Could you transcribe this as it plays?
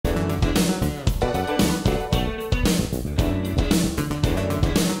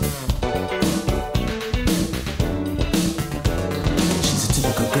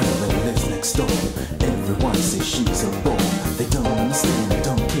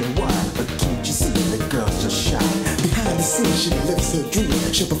It's a dream,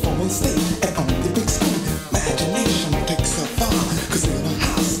 she'll perform on stage and on the big screen. Imagination takes her far, cause in her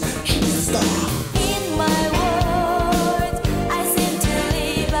house, she's a star. In my world, I seem to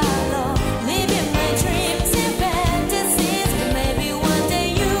live alone, living my dreams and fantasies. Maybe one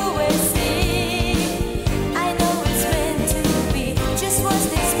day you will see. I know it's meant to be. Just watch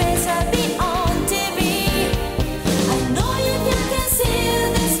this space, I'll be on TV. I know you can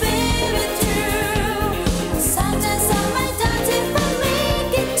see this baby true. Sometimes I might doubt if I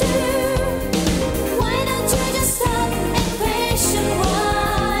make it too. Why don't you just stop and question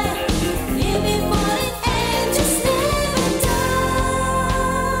why? Leave me falling and just never die.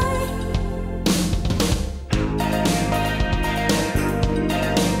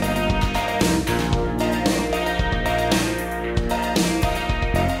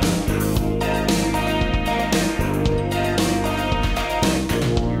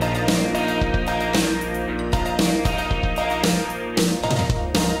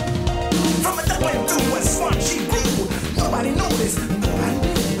 From a duck went to a swan she grew. Nobody noticed, nobody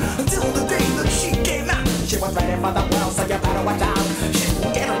knew, until the day that she came out. She was ready for the world, so you better watch out. She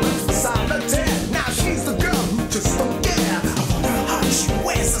won't get a roots for solitaire. Now she's the girl who just don't care. Upon her heart she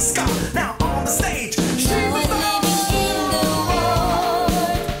wears a scar. Now on the stage, she's Now the I'm living in the world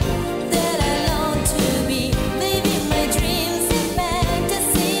that I long to be, living my dreams and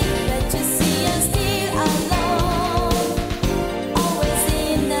fantasies. But you see, I'm still alone, always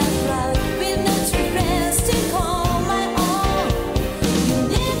in the crowd with no true friends to call my own.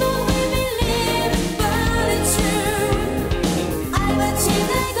 You never will believe it, but it's true. I've achieved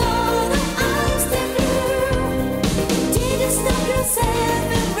the goal that I'm still through. Did you stop yourself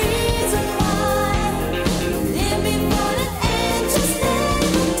and reason why? Leave me falling and just never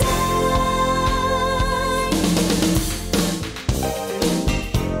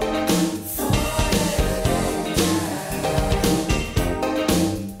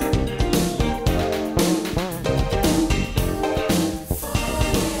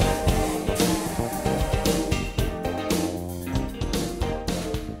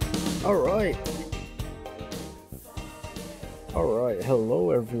All right.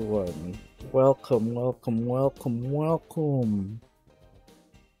 Hello everyone. Welcome.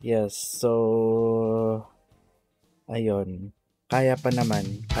 Yes, so ayun. Kaya pa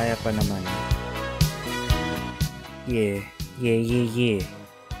naman. Yeah.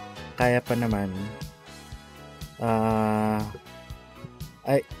 Kaya pa naman.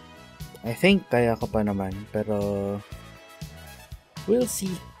 I think kaya ko pa naman, pero we'll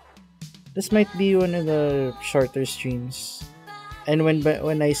see. This might be one of the shorter streams. And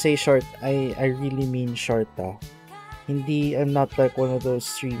when I say short, I really mean short. I'm not like one of those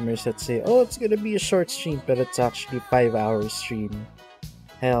streamers that say, oh, it's gonna be a short stream, but it's actually 5-hour stream.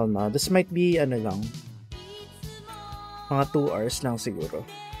 Hell no. This might be lang, mga 2 hours lang siguro.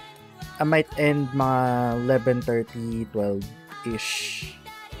 I might end mga 11:30, 12-ish.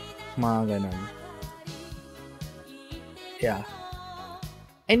 Mga ganon. Yeah.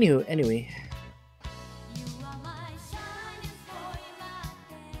 Anyway.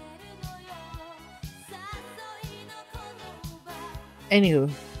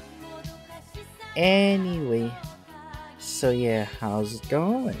 Anyway. So yeah, how's it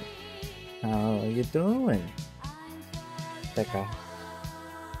going? How are you doing? Teka.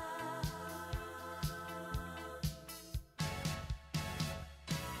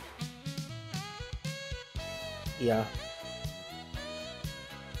 Yeah.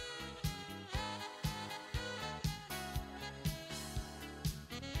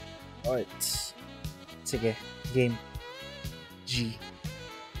 Alright. Sige. Game. G.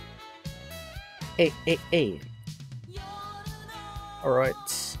 A. Alright.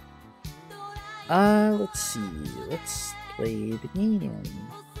 Let's see. Let's play the game.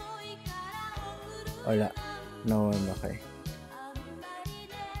 Wala. No one, okay.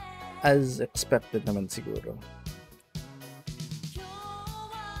 As expected naman siguro.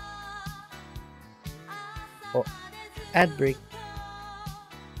 Oh, ad break.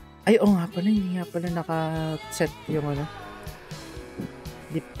 Ay, nga pala, hindi nga pala naka-set yung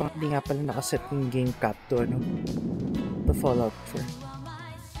Hindi nga pala naka-set yung game cap to the Fallout 4.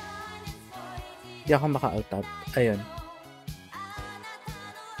 Hindi ako maka-alt-tab. Ayun.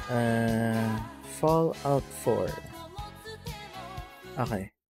 Fallout 4.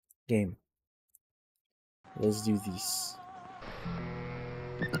 Okay. Game. Let's do this.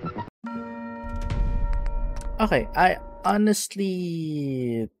 Okay, I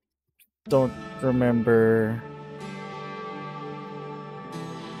honestly don't remember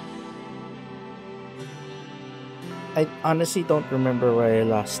where I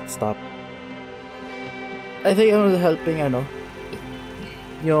last stopped. I think I was helping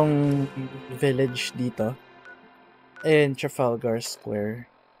yung village dito in Trafalgar Square.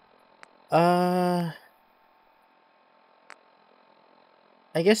 I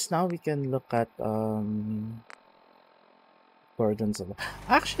guess now we can look at Gordon's.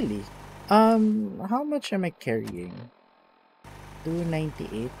 Actually, how much am I carrying?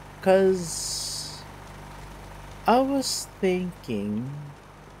 298. Cause I was thinking.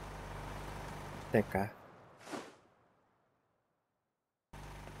 Teka.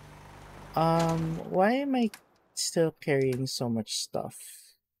 Why am I still carrying so much stuff?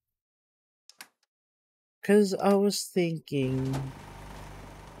 Cause I was thinking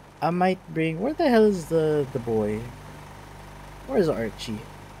I might bring. Where the hell is the boy? Where's Archie?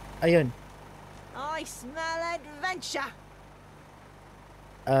 Ayun. I smell adventure.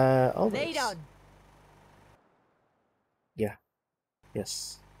 Always. Lead on. Yeah.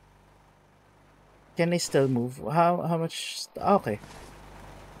 Yes. Can I still move? How much? Okay.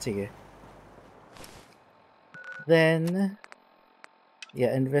 Sige. Then,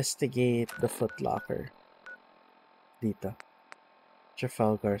 yeah, investigate the footlocker. Dito.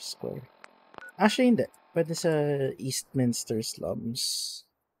 Trafalgar Square. Actually, hindi. Pwede sa Eastminster slums.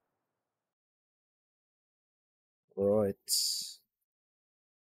 Right.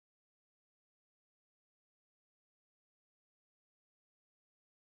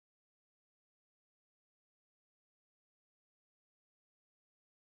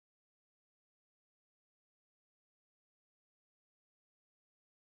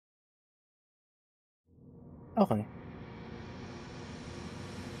 Okay.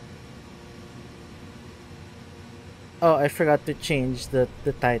 Oh, I forgot to change the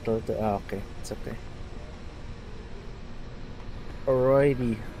title to. Okay, it's okay.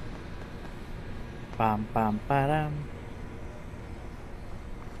 Alrighty. Pam pam param.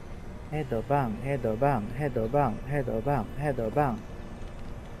 Hedobang, hedobang, hedobang, hedobang, hedobang.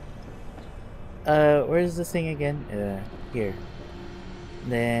 Where's the thing again? Here.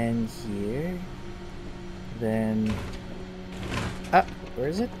 Then here. Then. Ah, where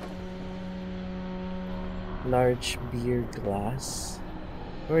is it? Large beer glass.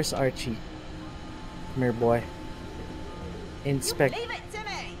 Where's Archie? Come here, boy. Inspect. Leave it to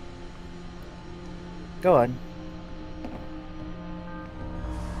me. Go on.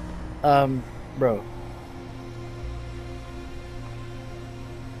 Bro.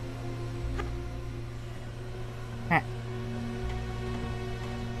 Ha.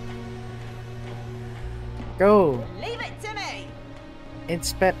 Go. Leave it to me.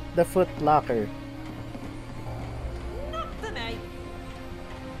 Inspect the foot locker. Not for me.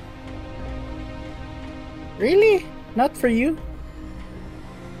 Really? Not for you?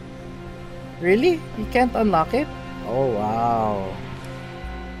 Really? You can't unlock it? Oh, wow.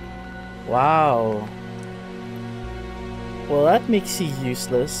 Wow. Well, that makes you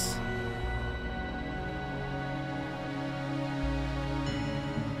useless.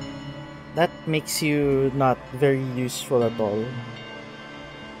 That makes you not very useful at all.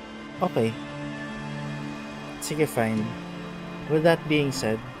 Okay. Sige, fine. With that being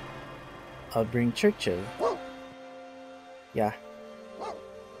said, I'll bring Churchill. Yeah.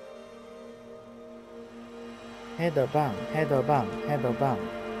 Hedobang, hedobang, hedobang.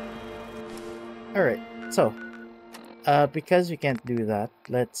 Alright, so, because we can't do that,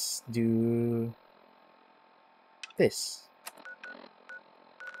 let's do this.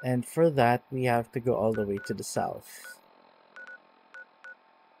 And for that, we have to go all the way to the south.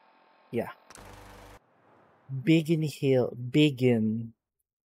 Yeah. Biggin Hill, begins.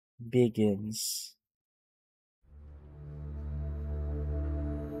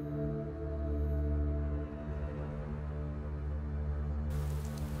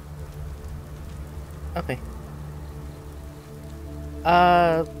 Okay.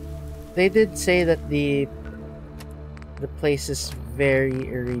 They did say that the place is very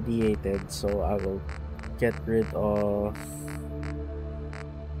irradiated, so I will get rid of.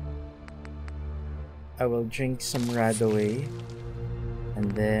 I will drink some Radaway,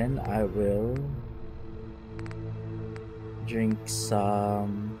 and then I will drink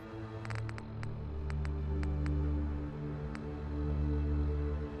some.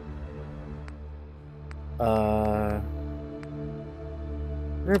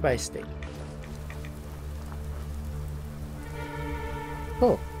 Ribeye steak.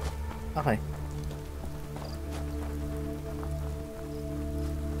 Cool. Okay.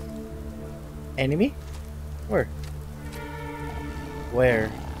 Enemy? Where?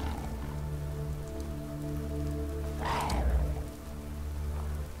 Where?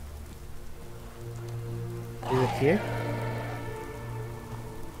 Is it here?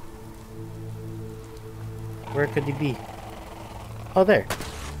 Where could he be? Oh, there.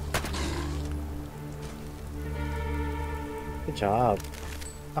 Good job.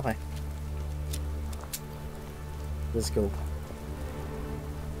 Okay. Let's go.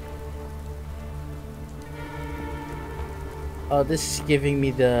 Oh, this is giving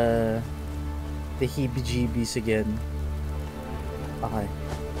me the heebie-jeebies again. Okay.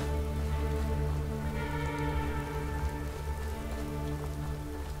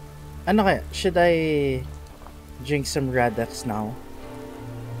 Ano kaya? Should I drink some Radex now?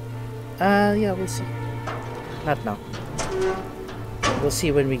 Yeah, we'll see. Not now. We'll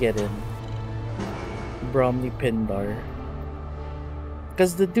see when we get in. Bromley Pindar.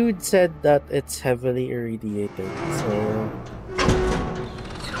 Because the dude said that it's heavily irradiated, so...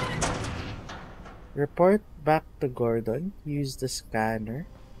 Report back to Gordon. Use the scanner.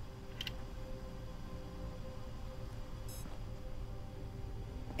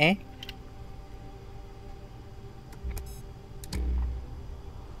 Eh?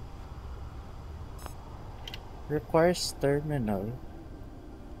 Requires terminal.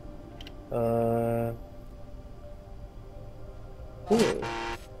 Cool.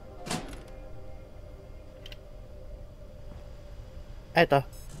 Eto.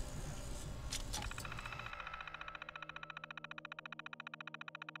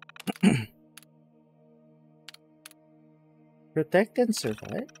 Protect and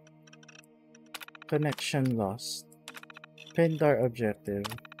survive? Connection lost. Pindar objective.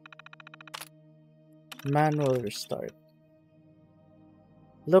 Manual restart.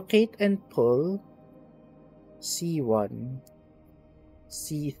 Locate and pull C1,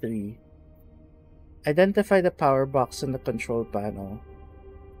 C3. Identify the power box on the control panel.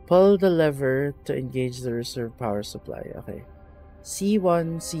 Pull the lever to engage the reserve power supply. Okay.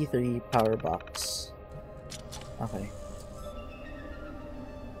 C1, C3, power box. Okay.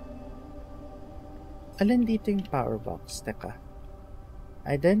 Alin dito yung power box? Teka.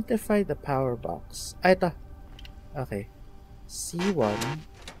 Identify the power box. Ah, ito. Okay. C1,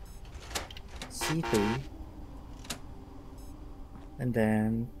 C3, and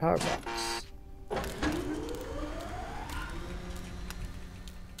then power box.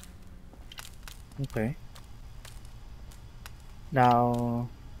 Okay. Now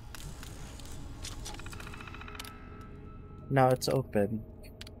it's open.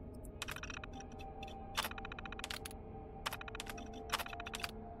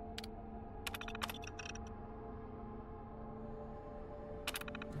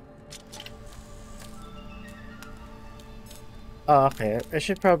 Oh, okay. I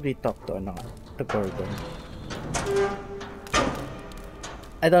should probably talk to Gordon.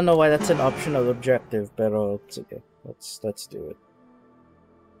 I don't know why that's an optional objective, pero it's okay. Let's do it.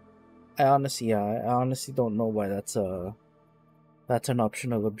 I honestly don't know why that's an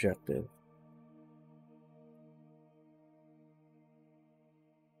optional objective.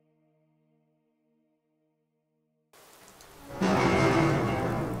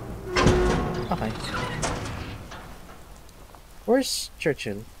 Okay. Where's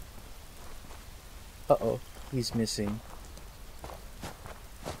Churchill? Uh-oh, he's missing.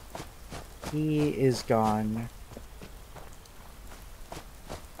 He is gone.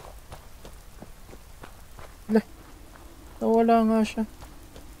 Lah, nawala nga siya.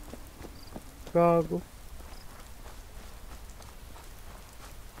 Gago.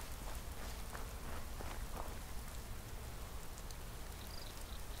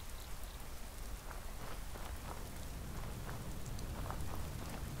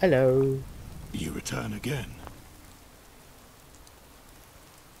 Hello. You return again.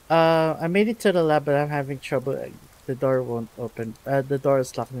 I made it to the lab, but I'm having trouble. The door won't open. The door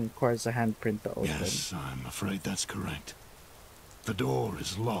is locked and requires a handprint to open. Yes, I'm afraid that's correct. The door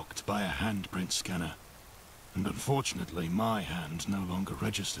is locked by a handprint scanner, and unfortunately my hand no longer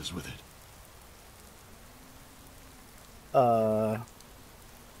registers with it.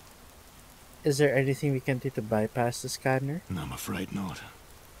 Is there anything we can do to bypass the scanner? I'm afraid not.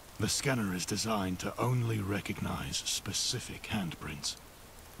 The scanner is designed to only recognize specific handprints.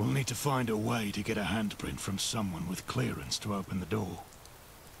 We'll need to find a way to get a handprint from someone with clearance to open the door.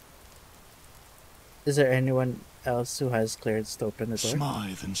 Is there anyone else who has clearance to open the door?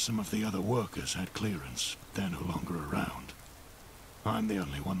 Smythe and some of the other workers had clearance. They're no longer around. I'm the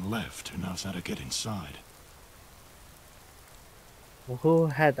only one left who knows how to get inside. Who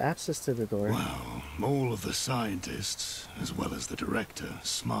had access to the door? Well, all of the scientists, as well as the director,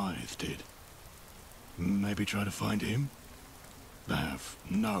 Smythe, did. Maybe try to find him? I have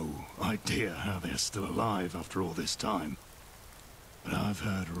no idea how they're still alive after all this time. But I've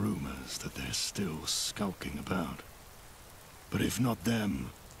heard rumors that they're still skulking about. But if not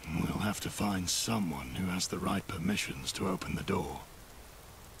them, we'll have to find someone who has the right permissions to open the door.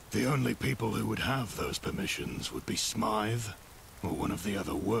 The only people who would have those permissions would be Smythe, or one of the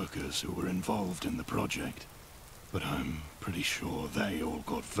other workers who were involved in the project. But I'm pretty sure they all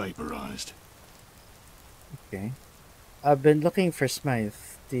got vaporized. Okay. I've been looking for Smythe.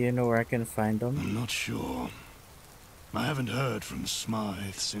 Do you know where I can find him? I'm not sure. I haven't heard from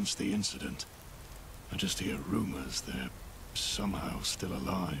Smythe since the incident. I just hear rumors they're somehow still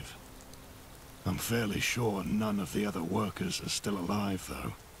alive. I'm fairly sure none of the other workers are still alive,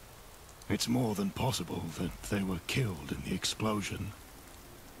 though. It's more than possible that they were killed in the explosion.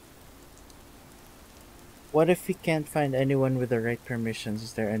 What if we can't find anyone with the right permissions?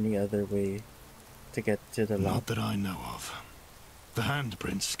 Is there any other way to get to the lab? Not that I know of. The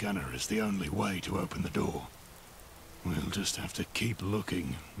handprint scanner is the only way to open the door. We'll just have to keep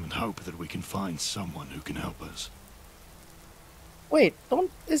looking and hope that we can find someone who can help us. Wait,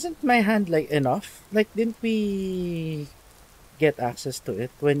 isn't my hand like enough? Like, didn't we get access to it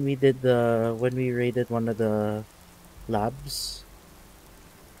when we raided one of the labs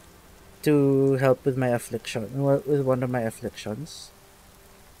to help with my affliction, with one of my afflictions?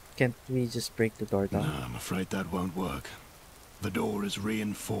 Can't we just break the door No, down? I'm afraid that won't work. The door is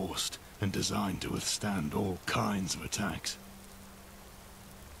reinforced and designed to withstand all kinds of attacks.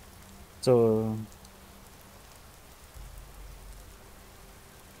 So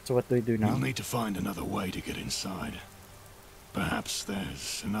what do we do now? We'll need to find another way to get inside. Perhaps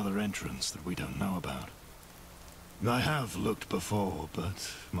there's another entrance that we don't know about. I have looked before,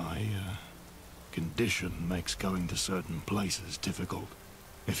 but my condition makes going to certain places difficult.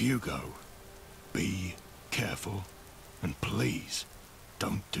 If you go, be careful, and please,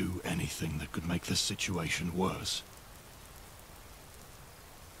 don't do anything that could make the situation worse.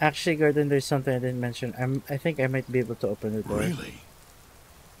 Actually, Gordon, there's something I didn't mention. I think I might be able to open the door. Really?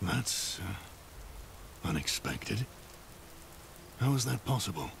 That's unexpected. How is that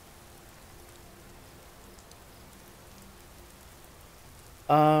possible?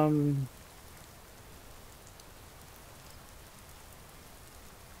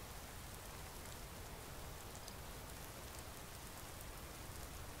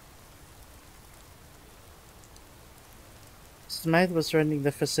 Smythe was running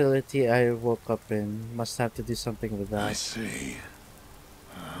the facility I woke up in. Must have to do something with I that. see.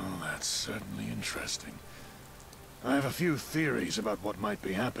 Well, that's certainly interesting. I have a few theories about what might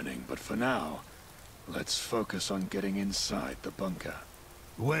be happening, but for now, let's focus on getting inside the bunker.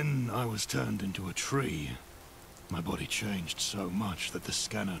 When I was turned into a tree, my body changed so much that the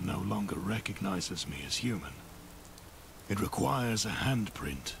scanner no longer recognizes me as human. It requires a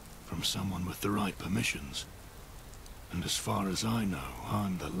handprint from someone with the right permissions. And as far as I know,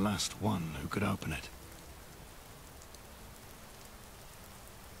 I'm the last one who could open it.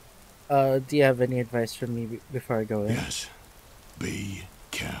 Do you have any advice for me before I go in? Yes. Be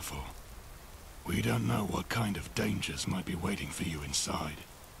careful. We don't know what kind of dangers might be waiting for you inside.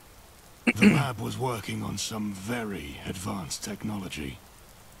 The lab was working on some very advanced technology,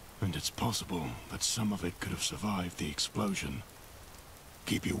 and it's possible that some of it could have survived the explosion.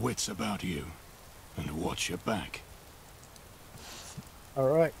 Keep your wits about you, and watch your back.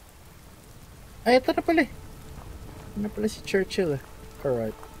 Alright. Ay, ito na pala eh. Ito na pala si Churchill eh.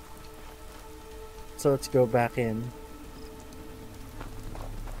 Alright. So let's go back in.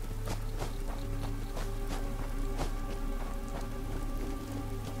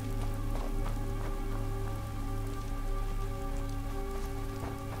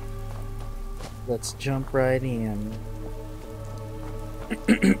 Let's jump right in.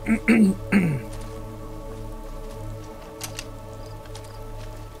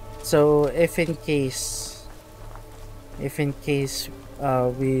 So if in case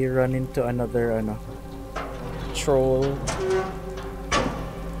we run into another troll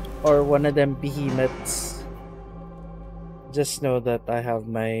or one of them behemoths, just know that I have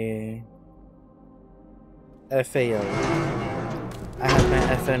my FAL. I have my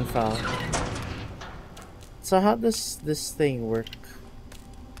FN file. So how does this thing work?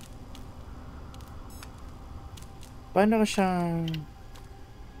 Paano ko siyang...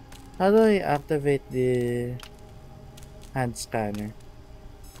 How do I activate the hand scanner?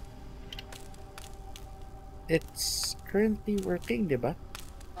 It's currently working, diba?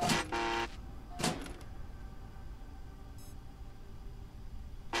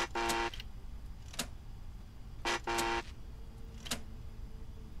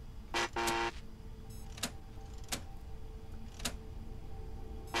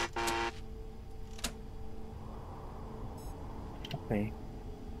 Okay.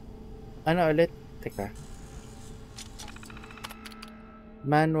 Ano ulit? Teka.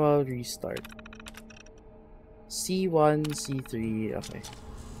 Manual restart. C1, C3, okay.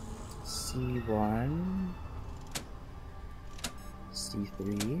 C1,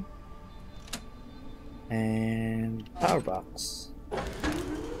 C3, and power box.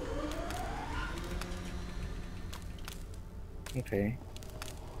 Okay.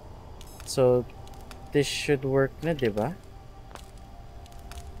 So this should work na, diba?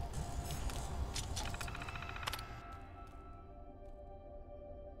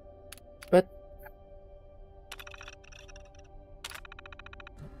 But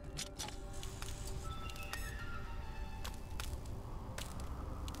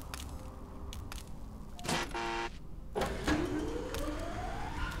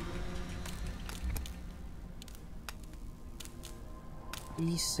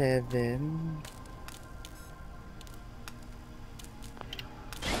E7.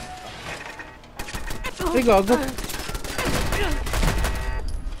 Ay, gago.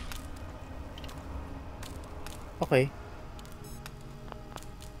 Okay.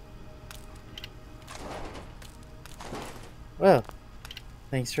 Well,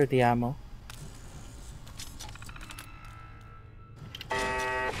 thanks for the ammo.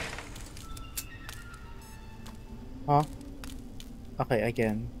 Huh? Okay,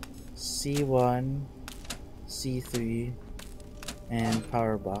 again. C1, C3, and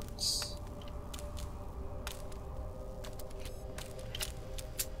power box.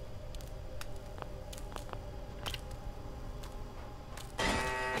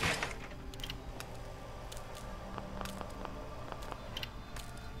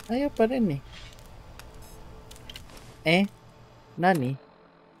 Ayaw pa rin eh. Nani?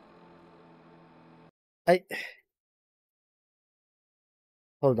 Ay,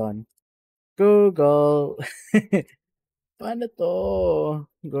 hold on. Google. Paano to?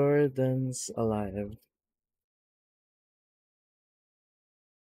 Gordon's alive.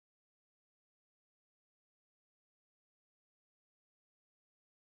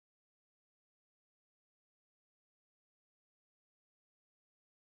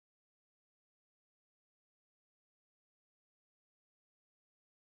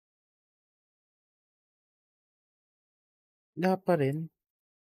 Wala pa rin.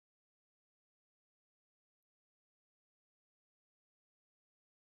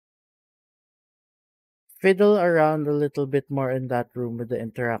 Fiddle around a little bit more in that room with the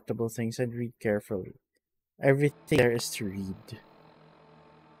interactable things and read carefully. Everything there is to read.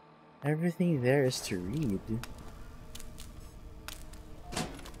 Everything there is to read.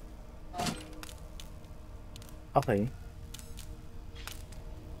 Okay.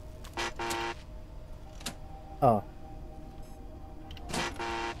 Oh.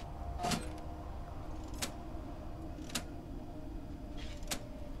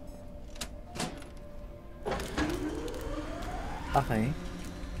 Okay.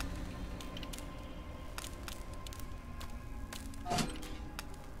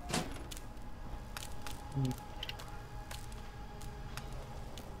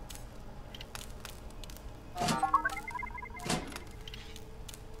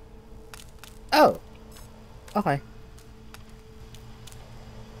 Oh. Okay.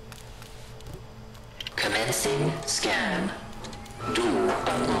 Commencing scan. Do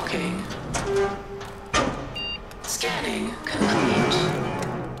unlocking. Scanning complete.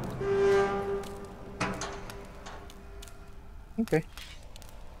 Okay.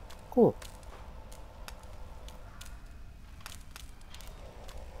 Cool.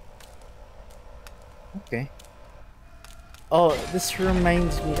 Okay. Oh, this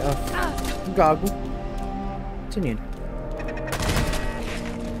reminds me of Gago. What's in it?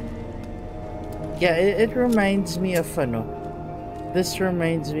 Yeah, it reminds me of This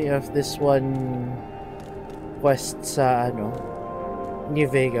reminds me of this one quest sa New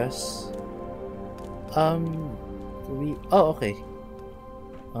Vegas. Okay.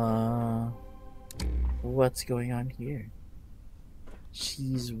 What's going on here?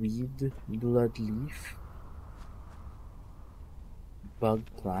 Cheese weed, blood leaf, bug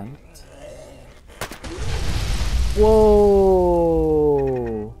plant. Whoa!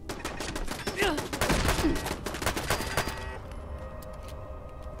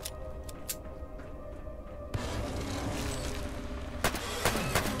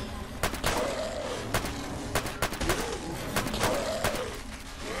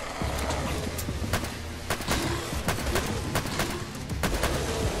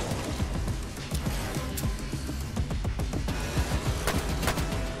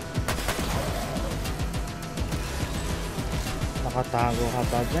 Nakatago ka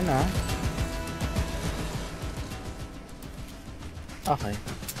pa dyan, ah. Okay.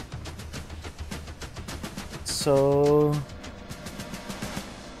 So,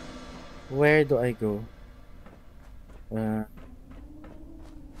 where do I go?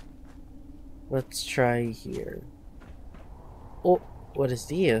 Let's try here. Oh, what is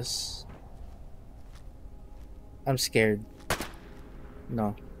this? I'm scared.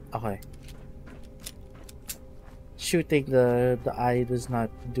 No. Okay. Shooting the eye does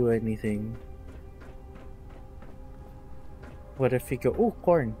not do anything. What if we go? Oh,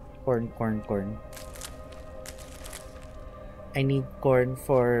 corn. Corn. I need corn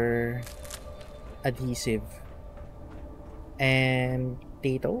for adhesive. And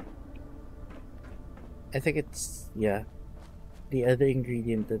potato? I think it's, yeah, the other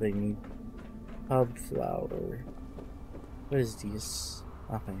ingredient that I need. Hub flour. What is this?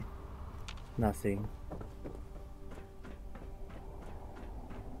 Okay. Nothing.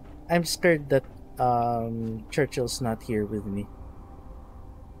 I'm scared that Churchill's not here with me.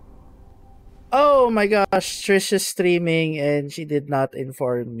 Oh my gosh, Trish is streaming and she did not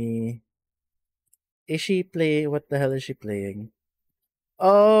inform me. Is she playing? What the hell is she playing?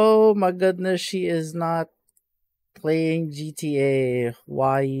 Oh my goodness, she is not playing GTA.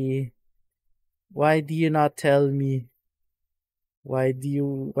 Why? Why do you not tell me? Why do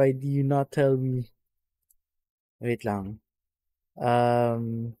you not tell me? Wait lang.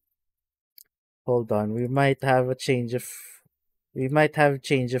 Hold on. We might have change of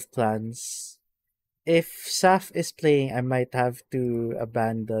plans. If Saf is playing, I might have to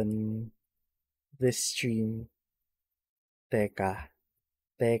abandon this stream. Teka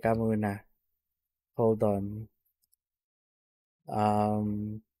muna. Hold on.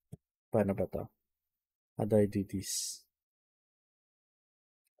 Paano ba to? How do I do this?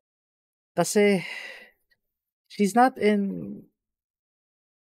 Kasi she's not in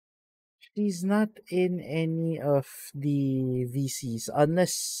any of the VCs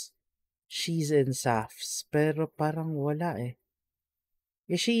unless she's in SAFs. Pero parang wala eh.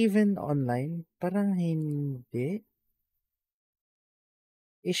 Is she even online? Parang hindi.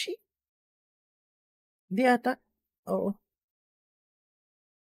 Is she? Hindi ata. Oo.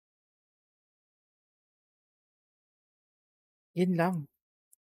 Yun lang.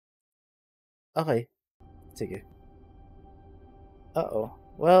 Okay. Sige. Uh-oh.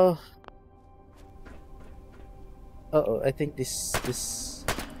 Well... Uh-oh. I think this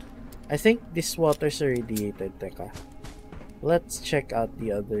water's irradiated. Teka. Let's check out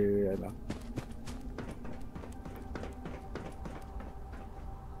the other...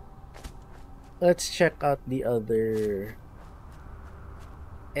 Let's check out the other...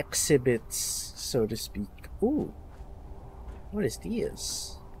 exhibits, so to speak. Ooh. What is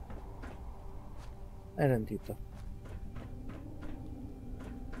this? Ayan dito.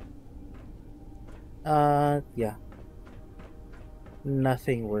 Yeah.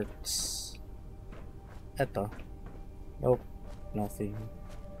 Nothing works. Eto. Nope. Nothing.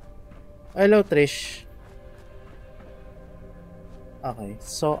 Hello, Trish. Okay.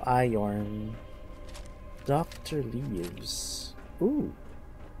 So, iron. Doctor leaves. Ooh.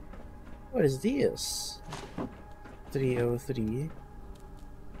 What is this? 303.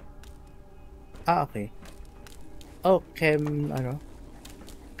 Ah, okay. Oh, chem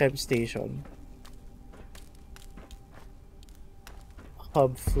station.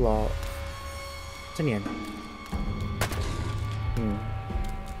 Hub flaw. Saan yan?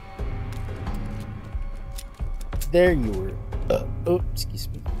 There you were. Oh, excuse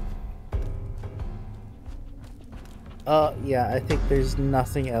me. Yeah, I think there's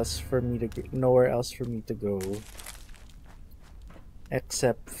nothing else for me to go. Nowhere else for me to go.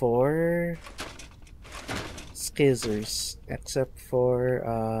 Except for... Skizzers. Except for,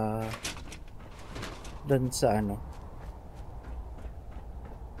 dun sa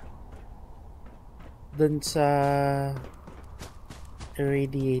dun sa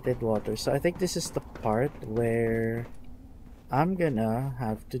irradiated water. So I think this is the part where I'm gonna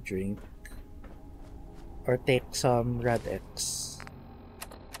have to drink or take some Rad X.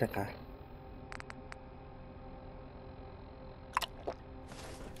 Teka.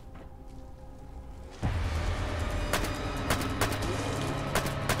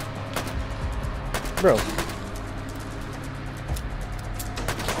 Bro.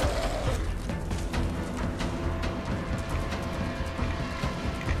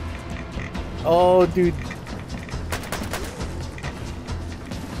 Oh, dude.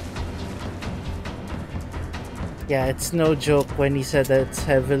 Yeah, it's no joke when he said that it's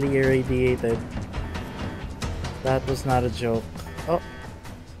heavily irradiated. That was not a joke. Oh.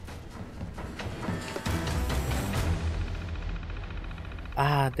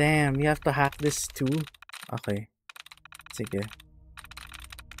 Ah, damn. You have to hack this too? Okay. Sige.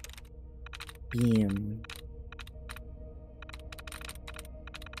 Beam.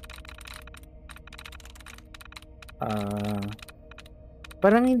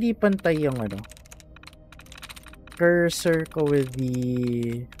 Parang hindi pantay yung ano, cursor ko with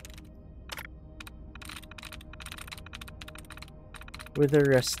the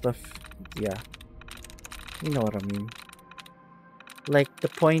rest of, yeah, you know what I mean. Like the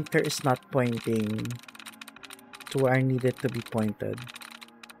pointer is not pointing to where I need it to be pointed.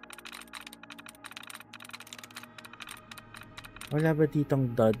 Wala ba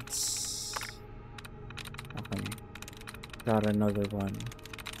ditong duds? Okay. Got another one.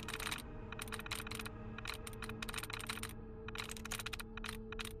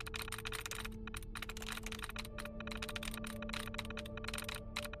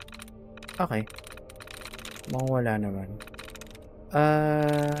 Okay. Mukhang wala naman.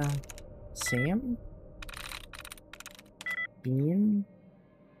 Same? Bean?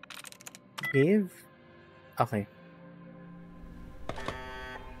 Give? Okay.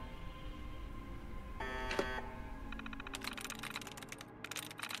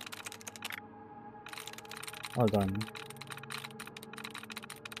 Hold on.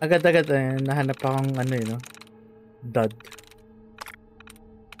 Agad-agad nahanap akong ano yun, no? Dud.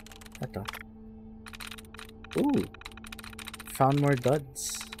 Ito. Ooh. Found more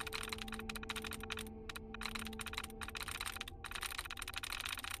duds.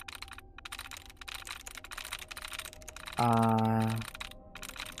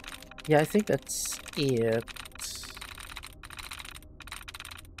 Yeah, I think that's it.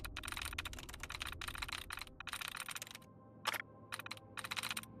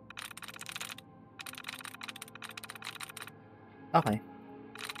 Okay.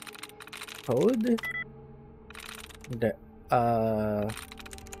 Code? Hindi.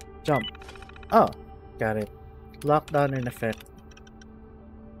 Jump. Oh, got it. Lockdown in effect.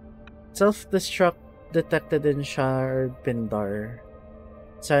 Self-destruct detected in Shard Pindar.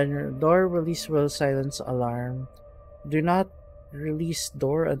 Door release will silence alarm. Do not release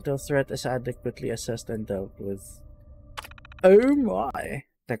door until threat is adequately assessed and dealt with. Oh my!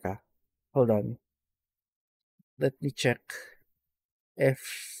 Teka. Hold on. Let me check if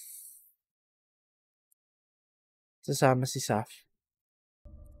sasama si Saf.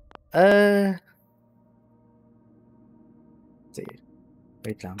 Sige.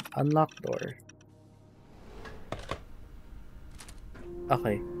 Wait lang. Unlock door.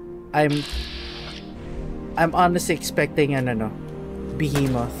 Okay. I'm honestly expecting an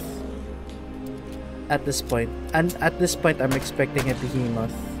behemoth at this point. And at this point I'm expecting a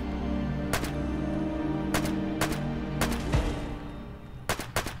behemoth.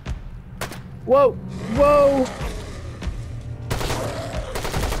 Whoa! Whoa!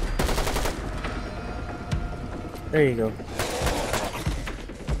 There you go.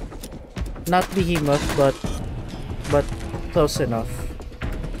 Not behemoth, but close enough.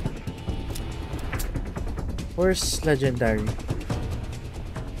 Where's legendary?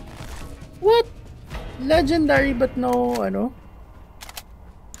 What? Legendary but no ano?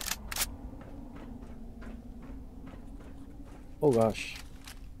 Oh gosh.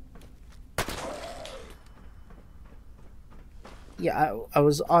 Yeah, I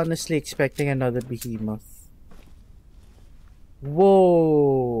was honestly expecting another behemoth.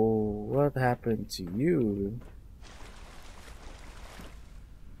 Whoa! What happened to you?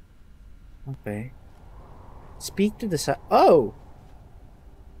 Okay. Speak to the side. Oh!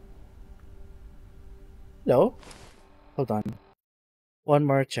 Hello? Hold on. One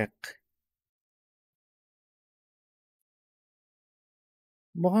more check.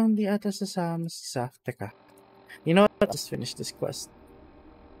 Mukhang di ata sasama si Saf. Teka. You know what? I'll just finish this quest.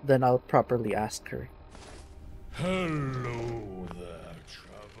 Then I'll properly ask her. Hello there,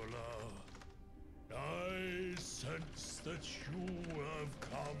 traveler. I sense that you have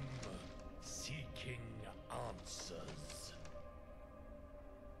come seeking answers.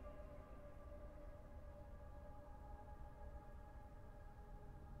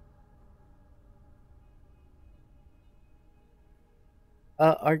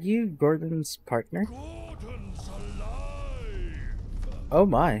 Are you Gordon's partner? Gordon's alive! Oh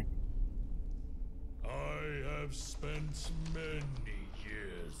my. I have spent many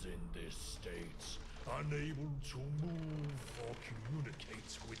years in this state, unable to move or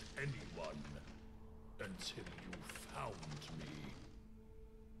communicate with anyone, until you found me.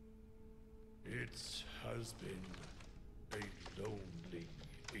 It has been a lonely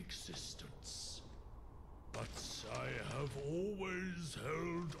existence, but I have always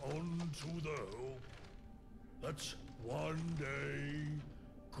held on to the hope that one day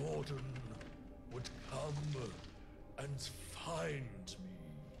Gordon would come and find me.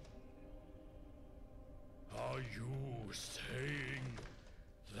 Are you saying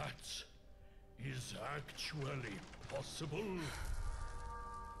that is actually possible?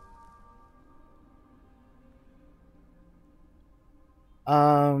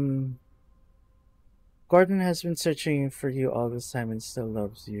 Um, Gordon has been searching for you all this time and still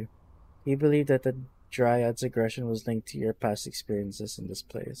loves you. He believed that the Dryad's aggression was linked to your past experiences in this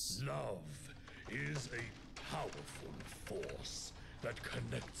place. Love is a powerful force that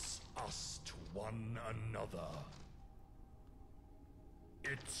connects us to one another.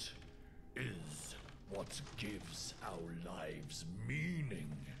 It is what gives our lives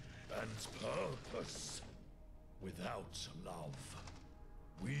meaning and purpose. Without love,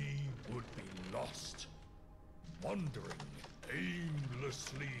 we would be lost, wandering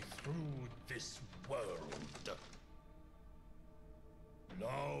aimlessly through this world.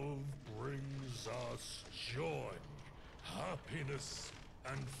 Love brings us joy, happiness,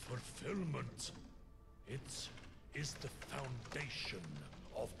 and fulfillment. It is the foundation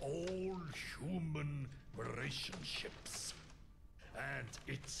of all human relationships. And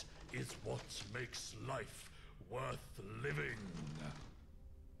it is what makes life worth living.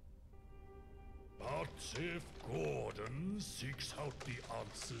 But if Gordon seeks out the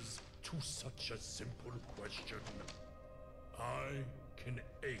answers to such a simple question, I can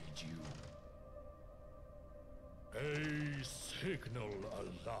aid you. A signal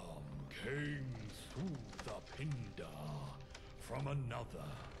alarm came through the Pindar from another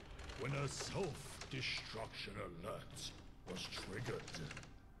when a self-destruction alert was triggered.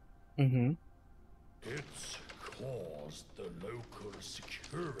 Mm-hmm. It caused the local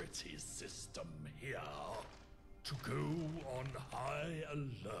security system here to go on high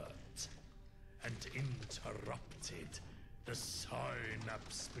alert and interrupted the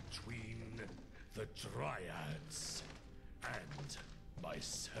synapse between the Dryads and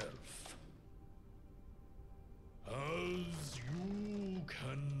myself. As you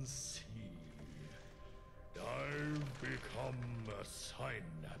can see, I've become a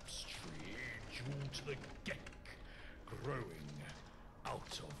synapse tree due to the Gek growing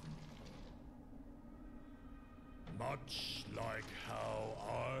out of me. Much like how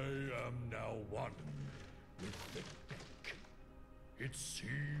I am now one with the Gek, it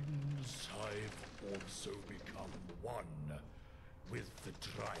seems I've also become one with the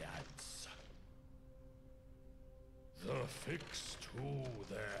Dryads. The fix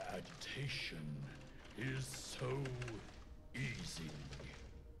to their agitation is so easy.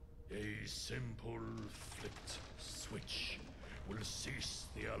 A simple flipped switch will cease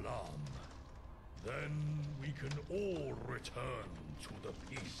the alarm. Then we can all return to the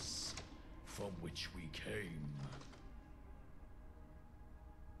peace from which we came.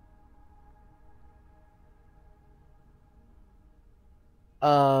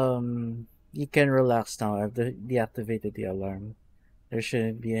 You can relax now. I've deactivated the alarm. There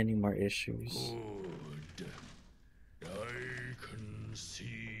shouldn't be any more issues. Good. I can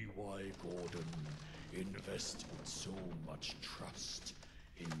see why Gordon invested so much trust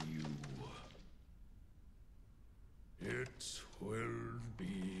in you. It will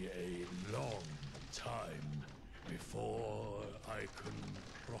be a long time before I can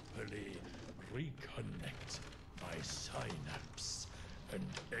properly reconnect my synapse and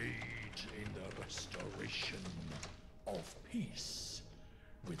aid in the restoration of peace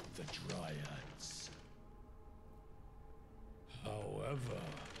with the Dryads. However,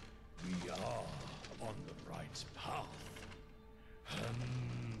 we are on the right path,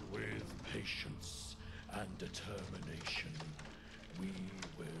 and with patience and determination, we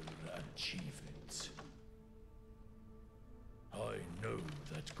will achieve it. I know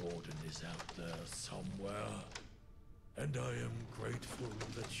that Gordon is out there somewhere, and I am grateful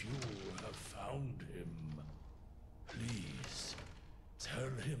that you have found him. Please, tell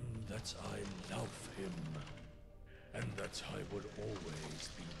him that I love him, and that I will always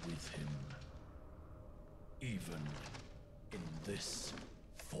be with him, even in this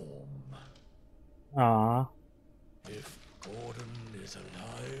form. Ah, If Gordon is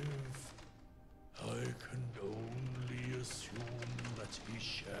alive, I can only assume that he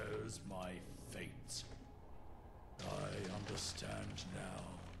shares my fate. I understand now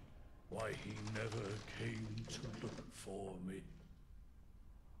why he never came to look for me.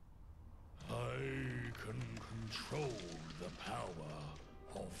 I can control the power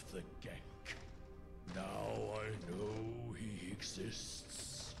of the Gek. Now I know he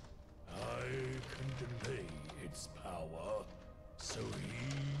exists. I can delay its power so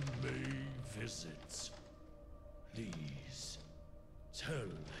he may visit. Please, tell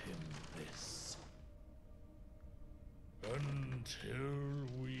him this. Until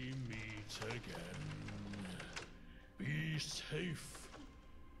we meet again, be safe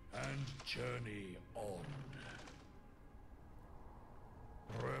and journey on.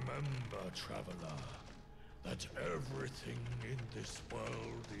 Remember, traveler, that everything in this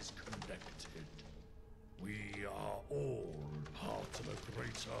world is connected. We are all part of a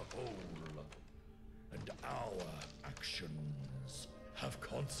greater whole, and our actions have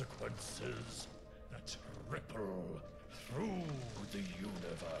consequences that ripple through the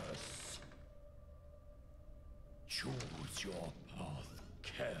universe. Choose your path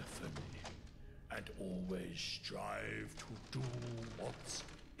carefully, and always strive to do what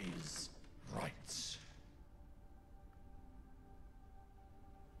is right.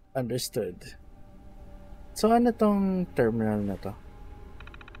 Understood. So ano tong terminal na to?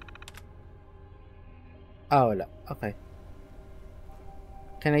 Ah, wala. Okay.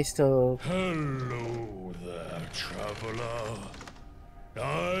 Can I still... Hello there, traveler.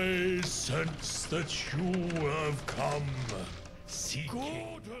 I sense that you have come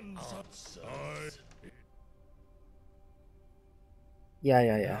seeking answers.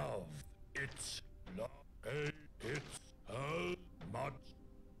 Yeah. Love, it's as much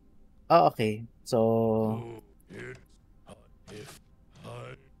Oh, okay. So... it if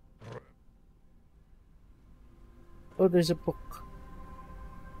I Oh, there's a book.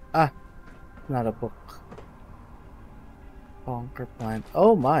 Ah, not a book. Bonker plant.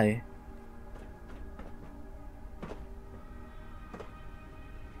 Oh my.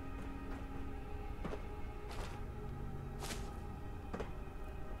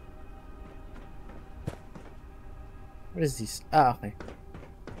 What is this? Ah, okay.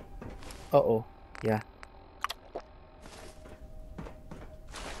 Uh-oh. Yeah.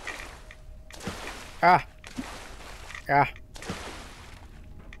 Ah! Ah!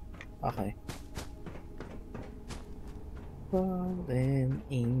 Okay. Fallen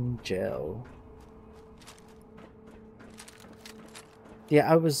angel. Yeah,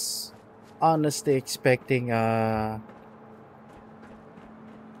 I was honestly expecting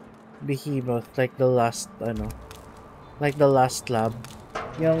behemoth like the last like the last lab.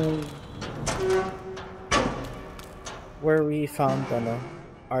 Yung where we found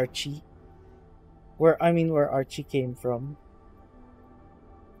Archie. Where Archie came from.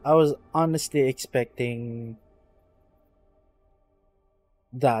 I was honestly expecting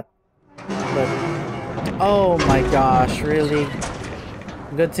that. But oh my gosh, really?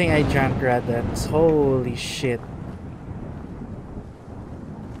 Good thing I drank Red Dens. Holy shit.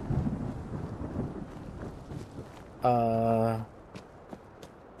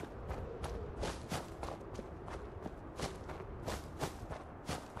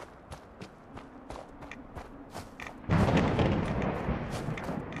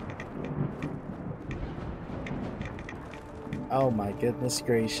 Oh my goodness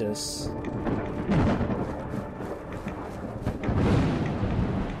gracious.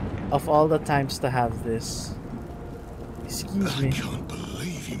 Of all the times to have this. Excuse me. I can't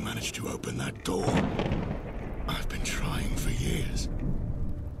believe you managed to open that door. I've been trying for years.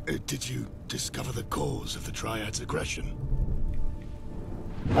 Did you discover the cause of the Triad's aggression?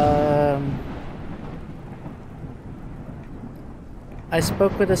 I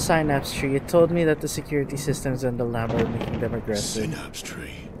spoke with the Synapse tree. It told me that the security systems in the lab are making them aggressive. Synapse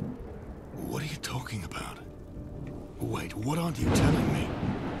tree? What are you talking about? Wait, what aren't you telling me?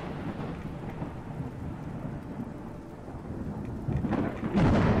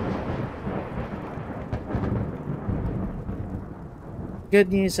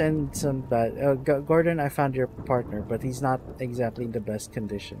 Good news and some bad. Gordon, I found your partner, but he's not exactly in the best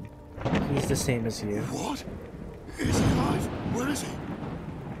condition. He's the same as you. What? Is he alive? Where is he?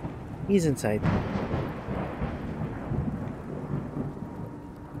 He's inside.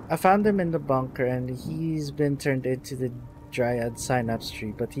 I found him in the bunker and he's been turned into the Dryad Synapse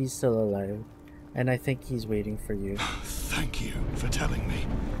tree, but he's still alive. And I think he's waiting for you. Thank you for telling me.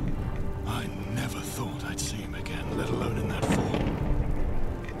 I never thought I'd see him again, let alone in that form.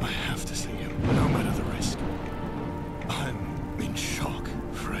 I have to see him, no matter the risk. I'm in shock,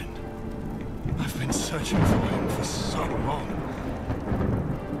 friend. I've been searching for him for so long.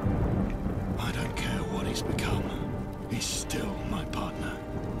 I don't care what he's become. He's still my partner.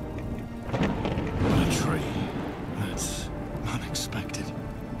 But a tree, that's unexpected.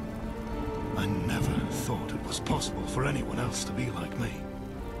 I never thought it was possible for anyone else to be like me.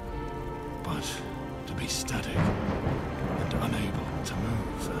 But to be static and unable to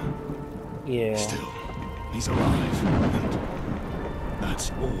move. Yeah. Still, he's alive, and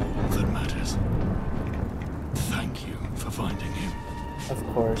that's all that matters. Thank you for finding him. Of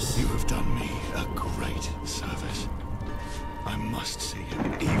course. You have done me a great service. I must see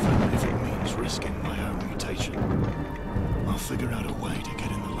him, even if it means risking my own mutation. I'll figure out a way to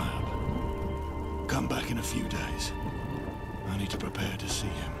get in the lab. Come back in a few days. I need to prepare to see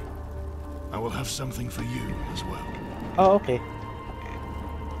him. I will have something for you as well. Oh, okay.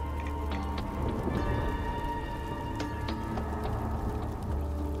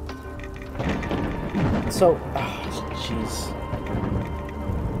 So, jeez.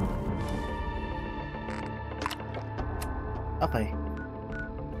 Okay.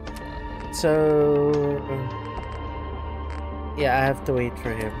 So, yeah, I have to wait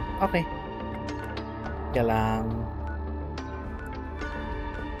for him. Okay. Kaya lang.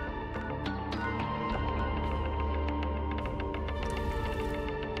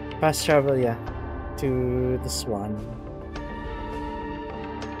 Fast travel, yeah, to the Swan.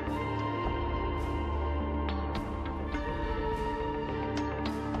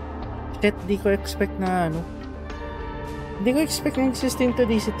 Shit, di ko expect na ano. Hindi ko expect na existing to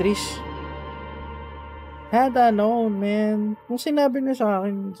si Trish. Had I known, man. Kung sinabi niya sa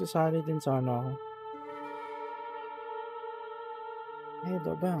akin, sasali din sana ako.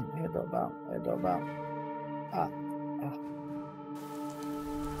 Hedobang, hedobang, hedobang. Ah.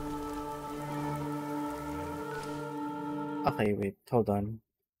 Okay, wait, hold on.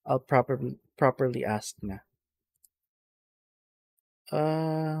 I'll properly ask na.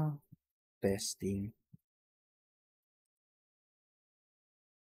 Testing.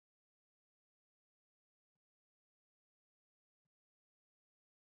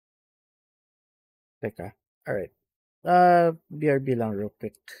 Teka, alright. BRB lang real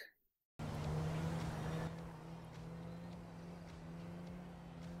quick.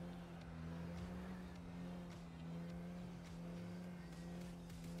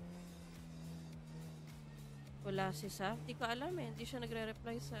 Wala si Saf. Di ko alam eh. Hindi siya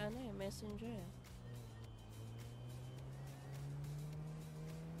nagre-reply sa messenger eh.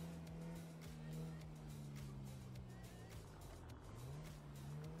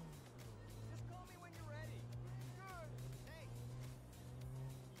 Just call me when you're ready. Good. Hey.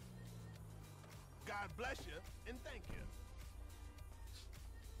 God bless you and thank you.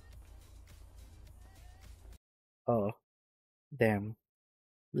 Oh, damn.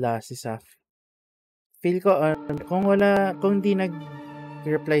 Wala si Saf. Feel ko, kung di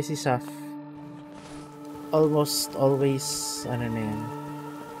nag-reply si Saf, almost always, ano na yan.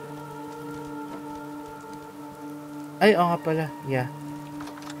 Ay, oo nga pala, yeah.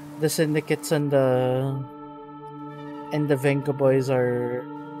 The syndicates and the Venga boys are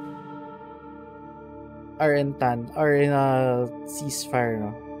in a ceasefire,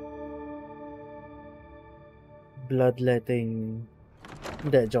 no? Bloodletting.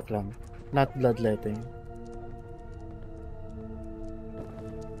 Hindi, joke lang. Not bloodletting.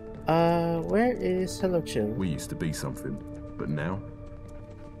 Where is Hello Chill? We used to be something, but now?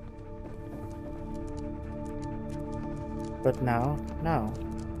 But now? Now?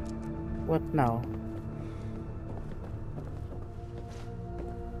 What now?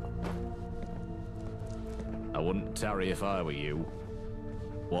 I wouldn't tarry if I were you.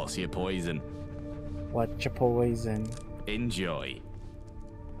 What's your poison? What's your poison? Enjoy.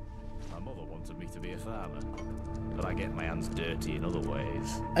 My mother wanted me to be a farmer, but I get my hands dirty in other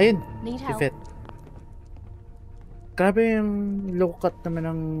ways. Ayun! Need help? Yvette. Grabe yung low cut naman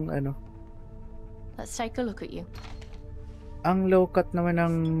ng ano. Let's take a look at you. Ang low cut naman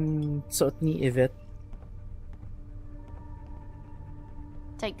ng suot ni Yvette.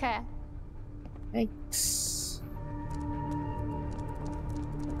 Take care. Thanks.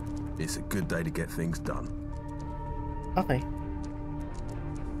 It's a good day to get things done. Okay.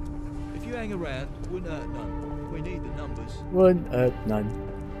 If you hang around, wouldn't hurt none. We need the numbers. One at none.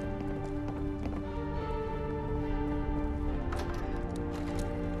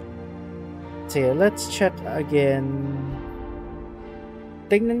 So let's check again.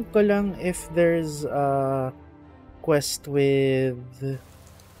 Tingnan ko lang if there's a quest with...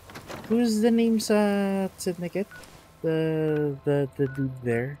 Who's the name sa syndicate? The dude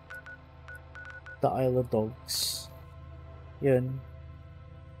there. The Isle of Dogs. Yun.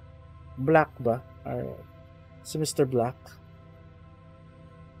 Black ba? Si Mr. Black.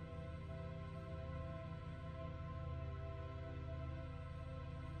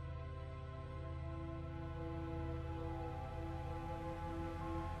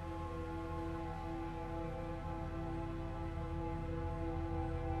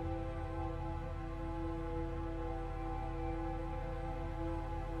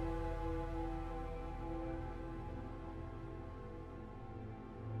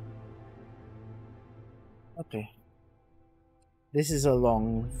 Okay. This is a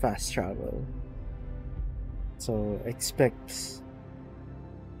long, fast travel. So expect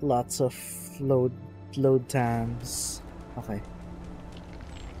lots of load times. Okay.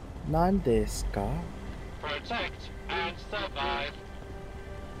 Non-disc. Protect and survive.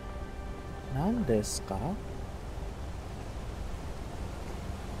 Nandesu ka?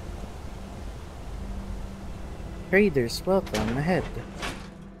 Traders, welcome ahead.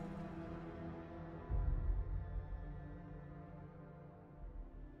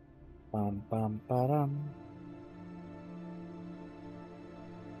 Pam pam param.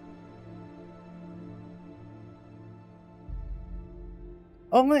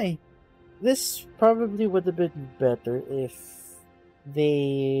 Oh my! This probably would have been better if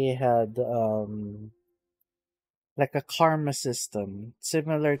they had like a karma system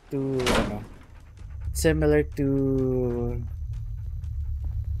similar to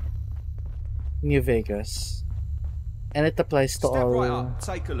New Vegas, and it applies to Step all. right up.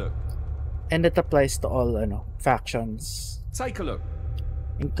 Take a look. And it applies to all factions. Take a look.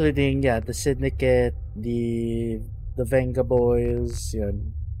 Including the Syndicate, the Venga Boys,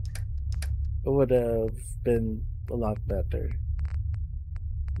 yun. It would have been a lot better.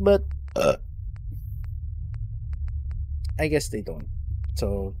 But I guess they don't.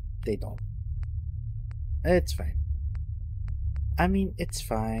 So they don't. It's fine. I mean, it's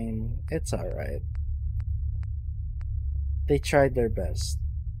fine. It's alright. They tried their best.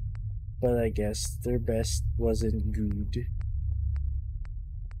 But I guess their best wasn't good.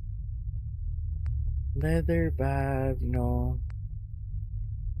 Leather bag, no.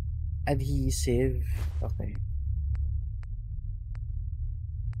 Adhesive, okay.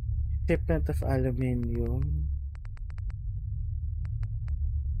 Shipment of aluminium.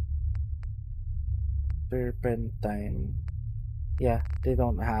 Turpentine. Yeah, they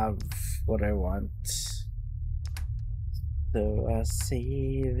don't have what I want. So,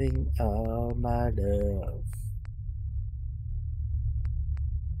 saving all my love.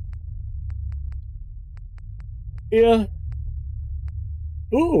 Yeah.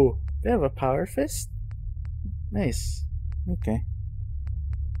 Ooh, they have a power fist? Nice. Okay.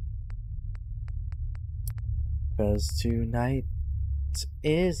 Because tonight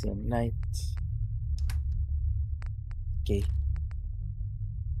is a night. Okay.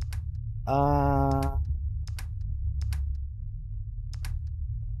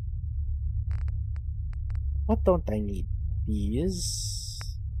 What don't I need? These.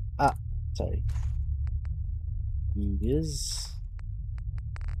 Sorry. These.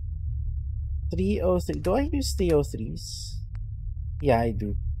 303. Do I use 303s? Yeah, I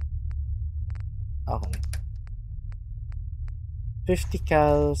do. Okay. 50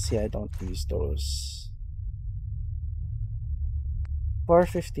 cals. Yeah, I don't use those.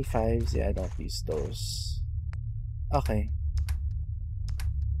 455s. Yeah, I don't use those. Okay.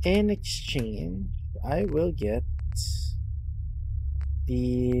 In exchange, I will get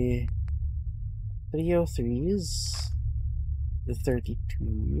the 303s, the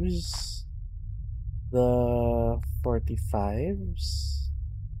 32s, the 45s,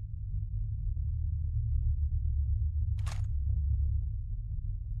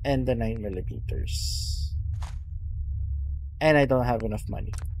 and the 9mm. And I don't have enough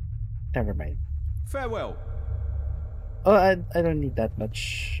money. Never mind. Farewell. Oh, I don't need that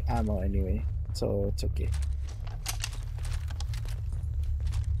much ammo anyway, so it's okay.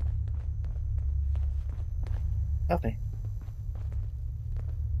 Okay.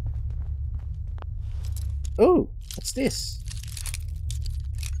 Oh, what's this?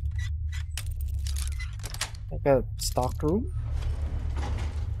 Like a stock room?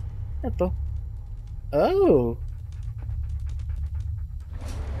 Ito. Oh.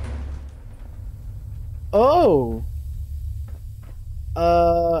 Oh.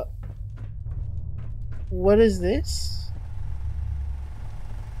 What is this?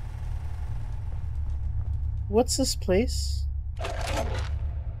 What's this place?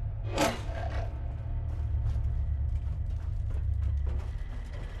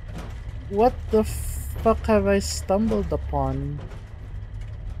 What the fuck have I stumbled upon?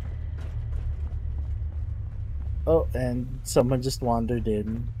 Oh, and someone just wandered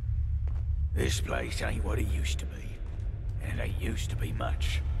in. This place ain't what it used to be. And it ain't used to be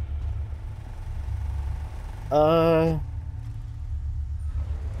much.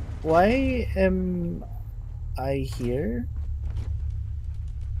 Why am I here?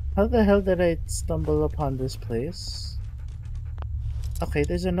 How the hell did I stumble upon this place? Okay,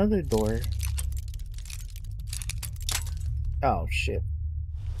 there's another door. Oh, shit.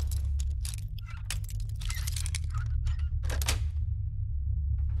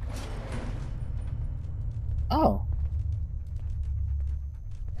 Oh.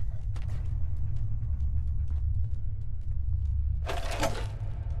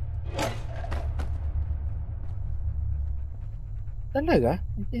 Talaga?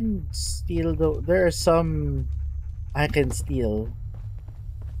 I can steal though. There are some I can steal.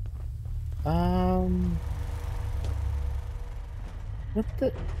 Um, what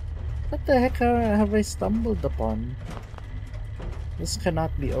the heck have I stumbled upon? This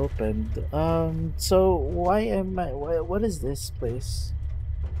cannot be opened. So why am I? What is this place?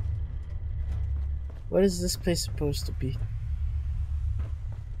 What is this place supposed to be?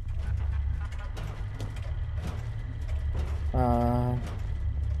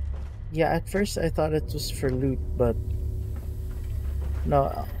 Yeah, at first I thought it was for loot, but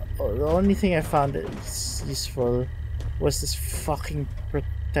no. The only thing I found is useful was this fucking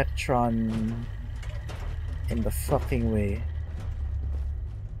protectron in the fucking way.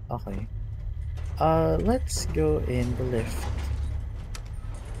 Okay. Let's go in the lift.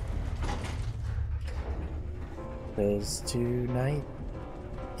 Cause tonight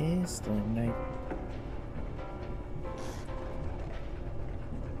is the night.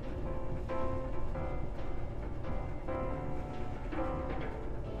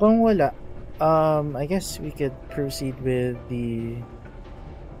 Kung wala, I guess we could proceed with the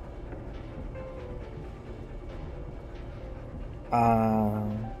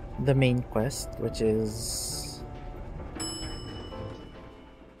main quest, which is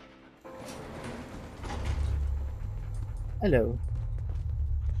hello.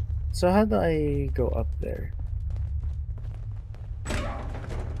 So how do I go up there?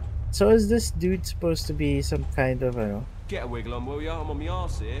 So is this dude supposed to be some kind of, I don't know, Get a wiggle on, will ya? I'm on my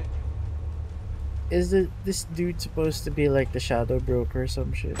arse here. is this dude supposed to be like the shadow broker or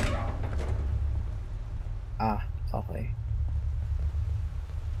some shit? Ah, okay.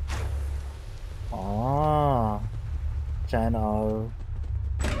 Ah, channel.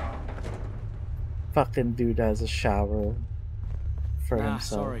 Fucking dude has a shower for himself.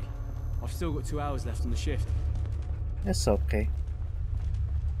 Sorry. I've still got 2 hours left on the shift. That's okay.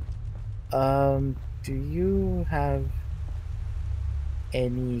 Do you have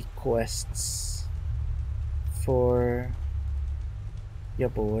any quests for your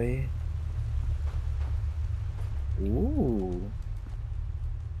boy? Ooh.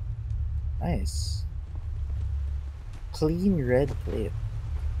 Nice. Clean red plate.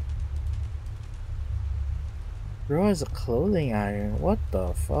 Bro has a clothing iron. What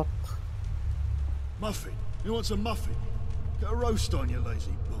the fuck? Muffin? You want some muffin? Get a roast on, you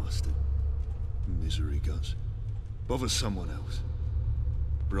lazy bastard. Misery guts. Bother someone else.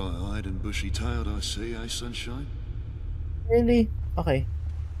 Bright-eyed and bushy-tailed, I see, eh, sunshine? Really? Okay.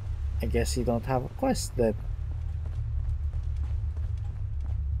 I guess you don't have a quest then.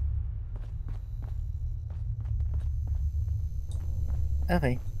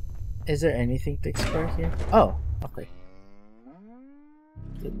 Okay. Is there anything to explore here? Oh, okay.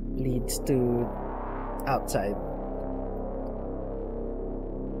 It leads to outside.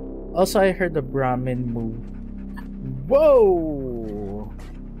 Also, I heard the Brahmin move. Whoa!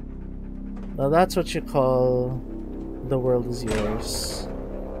 Now that's what you call the world is yours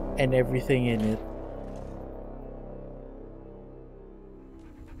and everything in it.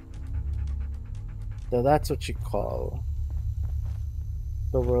 So that's what you call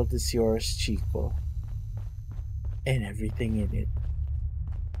the world is yours, Chico, and everything in it.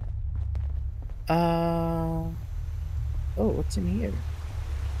 Oh, what's in here?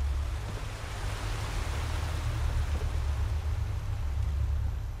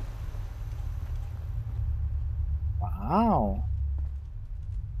 Wow.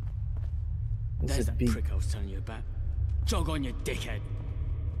 There's that prick I was telling you about. Jog on, you dickhead.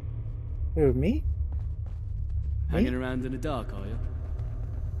 Who, me? Hanging around in the dark, are you?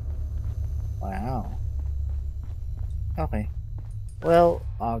 Wow. Okay. Well,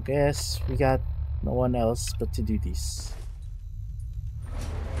 I guess we got no one else but to do this.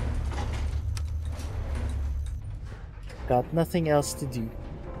 Got nothing else to do.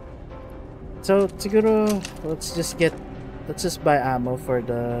 So, siguro, let's just buy ammo for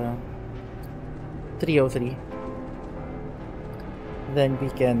the 303. Then we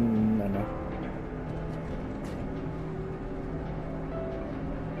can,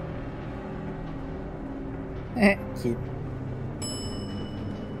 kid.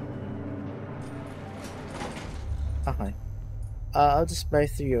 Okay. I'll just buy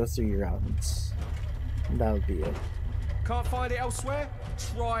 303 rounds. That'll be it. Can't find it elsewhere?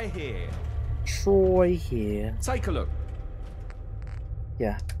 Try here. Troy here. Take a look.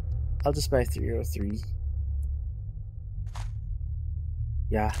 Yeah. I'll just buy 303.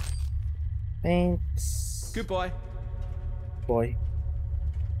 Yeah. Thanks. Goodbye. Boy.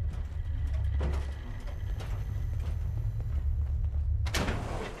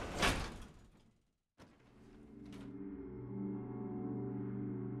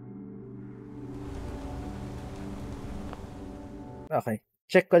 Okay.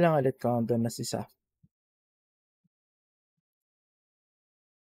 Check ko lang ulit kung doon na si Saf.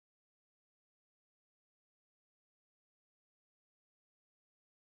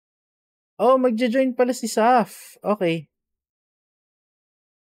 Oh, magjo-join pala si Saf. Okay.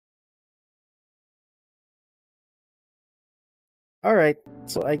 Alright.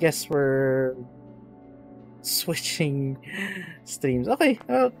 So, I guess we're switching streams. Okay.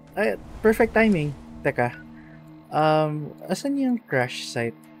 Perfect timing. Teka. Asan yung crash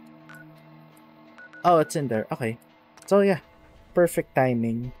site? Oh, it's in there. Okay. So, yeah. Perfect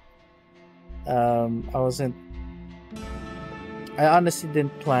timing. I honestly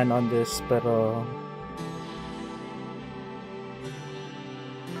didn't plan on this, pero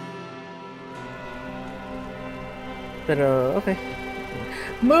okay.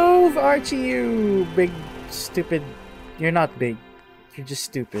 Move, Archie, you big stupid. You're not big. You're just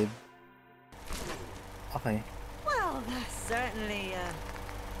stupid. Okay. Well, that's certainly,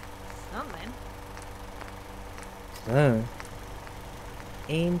 something.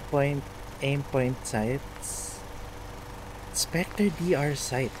 Aim point sights. Spectre DR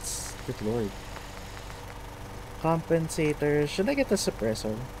sights. Good lord. Compensator. Should I get a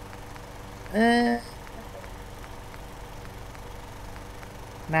suppressor?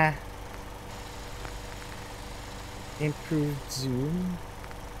 Nah. Improved zoom.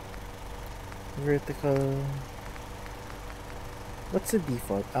 Vertical. What's the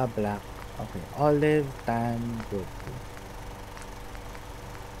default? Black. Okay. Olive, tan, good.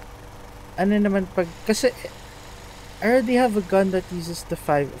 Ano naman pag... Kasi... I already have a gun that uses the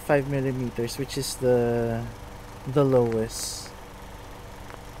 5mm, which is the lowest.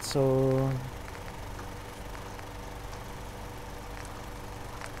 So...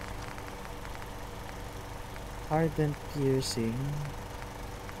 Hardened piercing.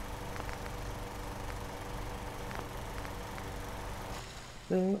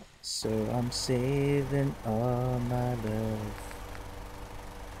 So I'm saving all my love.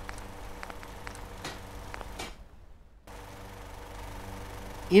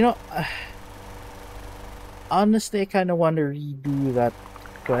 You know, honestly, I kind of want to redo that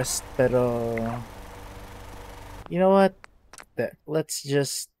quest, pero you know what? Let's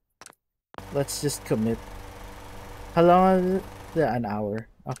just commit. How long is it? An hour.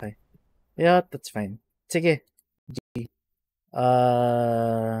 Okay. Yeah, that's fine. Sige.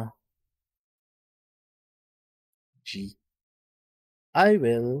 G. I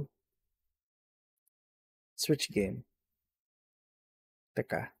will switch game.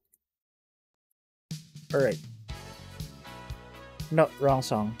 Teka. Alright. No, wrong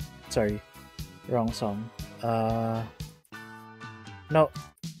song. Sorry. Wrong song. No.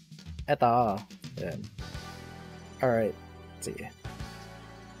 Eto. Ayan. Alright. Sige.